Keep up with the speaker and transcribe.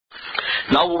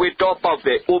Now we talk about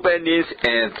the openings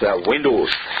and the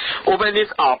windows. Openings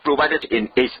are provided in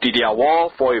exterior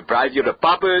wall for a variety of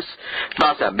purposes,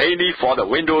 but mainly for the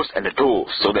windows and the doors.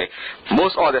 So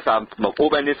most of the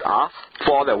openings are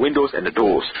for the windows and the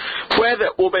doors. Where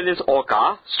the openings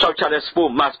occur, structural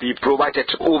support must be provided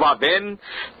over them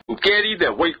to carry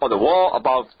the weight of the wall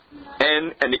about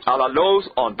and any other loads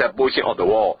on that portion of the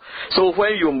wall. So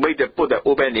when you put the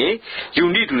opening,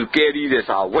 you need to carry this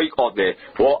weight of the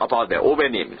wall about the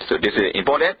opening. So this is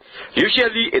important.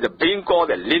 Usually it is being called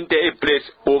the lintel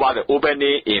placed over the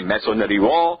opening in masonry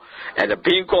wall, and the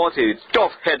being called the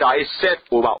top header is set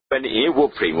over opening in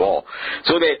wood frame wall.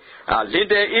 So the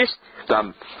lintel is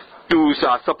to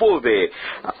support the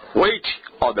weight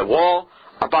of the wall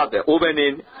about the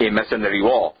opening in masonry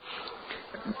wall,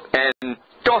 and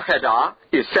top header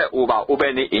is set over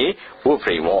opening in wood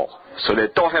frame wall. So the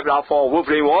top header for wood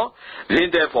frame wall,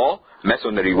 lintel for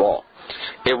masonry wall.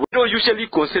 A window usually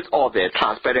consists of the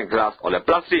transparent glass or the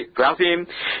plastic glassing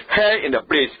held in the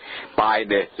place by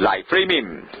the light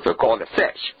framing, so called the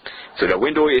sash. So the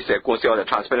window is consists of the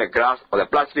transparent glass or the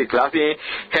plastic glassing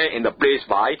held in the place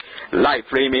by light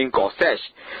framing called sash.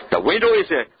 The window is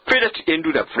fitted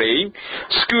into the frame,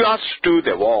 screwed to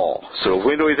the wall. So the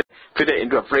window is fitted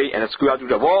into the frame and screwed to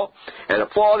the wall. And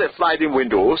for the sliding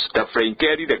windows, the frame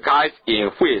carry the guides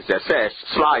in which the sash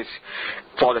slides.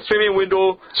 For the swimming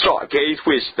window, slot against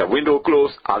which the window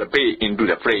close are the bay into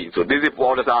the frame. So this is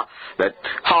what that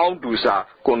how to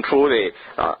control the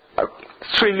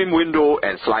swimming window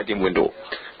and sliding window.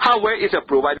 Hardware is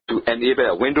provided to enable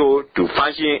a window to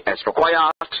function as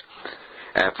required.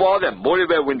 And for the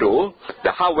movable window,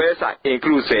 the hardware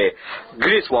includes a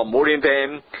grills for molding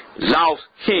them, loud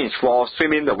hinge for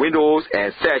swimming the windows,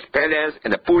 and sash panels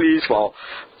and the pulleys for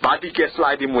vertical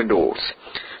sliding windows.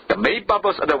 The main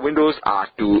purpose of the windows are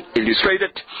to illustrate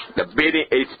the building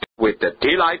aids with the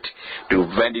daylight, to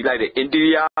ventilate the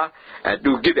interior, and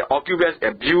to give the occupants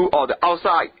a view of the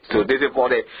outside. So this is for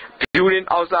the viewing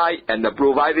outside and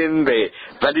providing the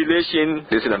ventilation.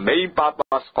 This is the main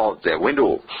purpose of the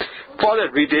window. For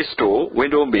the retail store,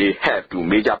 window may have two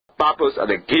major purposes of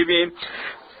the giving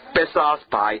passers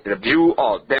by the view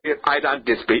of the item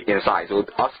display inside. So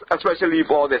especially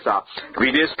for this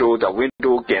retail store, the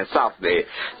window can serve the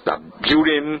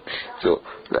viewing. So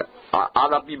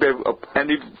other people,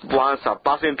 anyone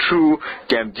passing through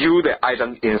can view the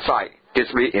item inside,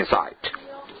 display inside.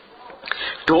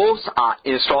 Doors are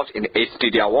installed in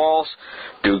exterior walls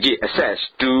to give access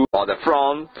to or the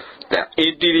front, the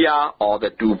interior, or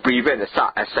to prevent the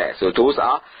side access. So those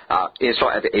are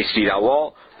installed at the exterior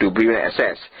wall to prevent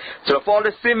access. So for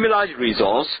the similar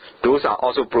reasons, those are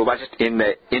also provided in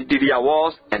the interior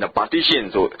walls and the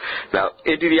partition. So the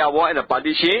interior wall and the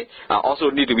partition also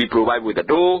need to be provided with the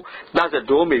door. Thus the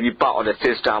door may be part of the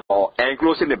system for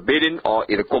enclosing the building or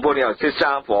in the component of the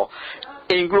system for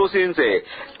enclosing the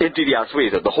interior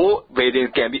space. So the whole building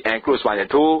can be enclosed by the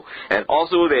door, and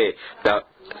also the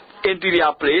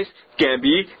interior place can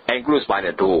be enclosed by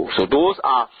the door. So those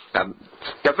are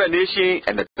definition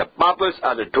and the purpose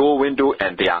of the door, window,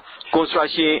 and their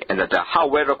construction, and the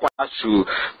hardware required to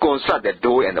construct the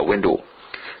door and the window.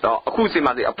 Now, a good thing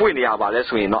about the point here about this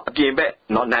way, not a game back,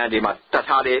 not nanny, but that's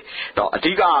how they, a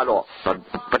digger,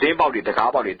 but they about it, the car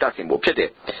about it, that's in more pity.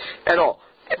 And all.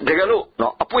 The girl,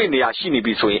 no, a point near Shini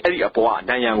between Eddie Apoa,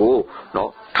 Nanyango,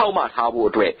 no, how much how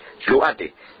would we look at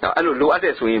it? Now, I look at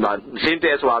this when my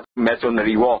Lintes was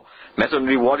masonry wall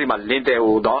in my Linte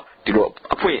or dog to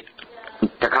a point.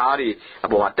 The car,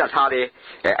 about that hardy,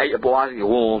 a boy, you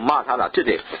Martha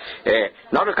today.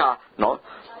 Not a car, no,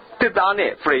 sit down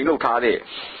it, free no tardy,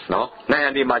 no,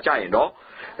 Nandy my giant, no,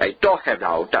 a dog head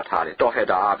out that hardy, dog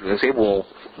head out, and say, well,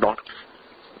 not.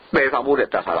 被发布的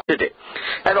得法了，对的。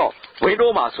哎咯，维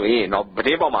多嘛属于，喏，不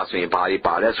得包嘛属于巴的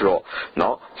巴的时候，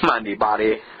喏，慢的巴的，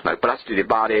那 plastic 的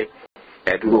巴的，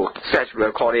哎，都都 set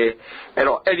record 的，哎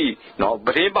咯，哎哩，喏，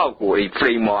不得包过的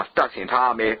frame 嘛，得成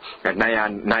它咩，那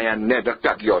样那个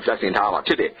得叫得成它嘛，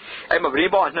对的。哎嘛，不得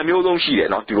包那没有东西的，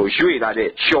喏，就学来的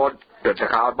short。的这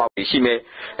卡包的西面，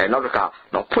哎，那这卡，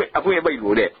那配备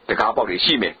路的这卡包的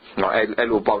西面，那哎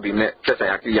路包的呢，这三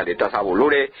样几样的得啥不路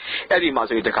的，哎哩嘛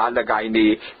所以这卡那个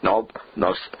呢，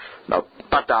那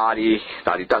八大的，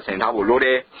大的得成他不路的，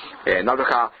哎，那这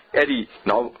卡哎哩，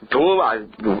那多嘛，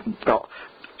那。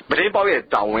不得包也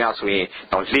当我呀，所以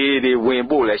那里的温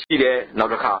布来洗的，那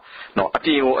这卡那一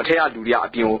边我睇下路呀，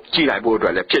一边进来波出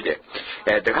来撇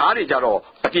的，这卡的叫做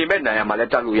一边边南嘛来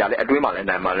得路呀的，一边嘛来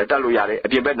南嘛来得路呀的，一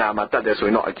边边南嘛得的所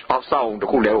以那上的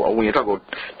过来我温出个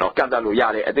那干得路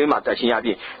呀的，一边嘛在新亚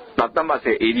的，那他妈是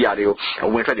area 的，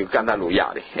温出就干得路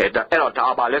呀的，那那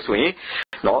他把来所以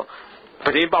那。သ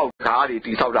တင်းပေါက်ကားတွေ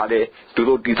တိဆောက်တာလေသူ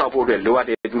တို့တိဆောက်ဖို့အတွက်လိုအပ်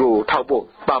တယ်သူတို့ထောက်ဖို့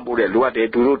ပံ့ပိုးတယ်လိုအပ်တယ်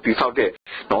သူတို့တိဆောက်တဲ့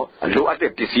နော်လိုအပ်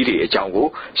တဲ့ပစ္စည်းတွေအကြောင်းကို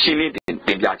ရှင်းလင်းတ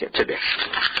င်ပြချက်ဖြစ်တယ်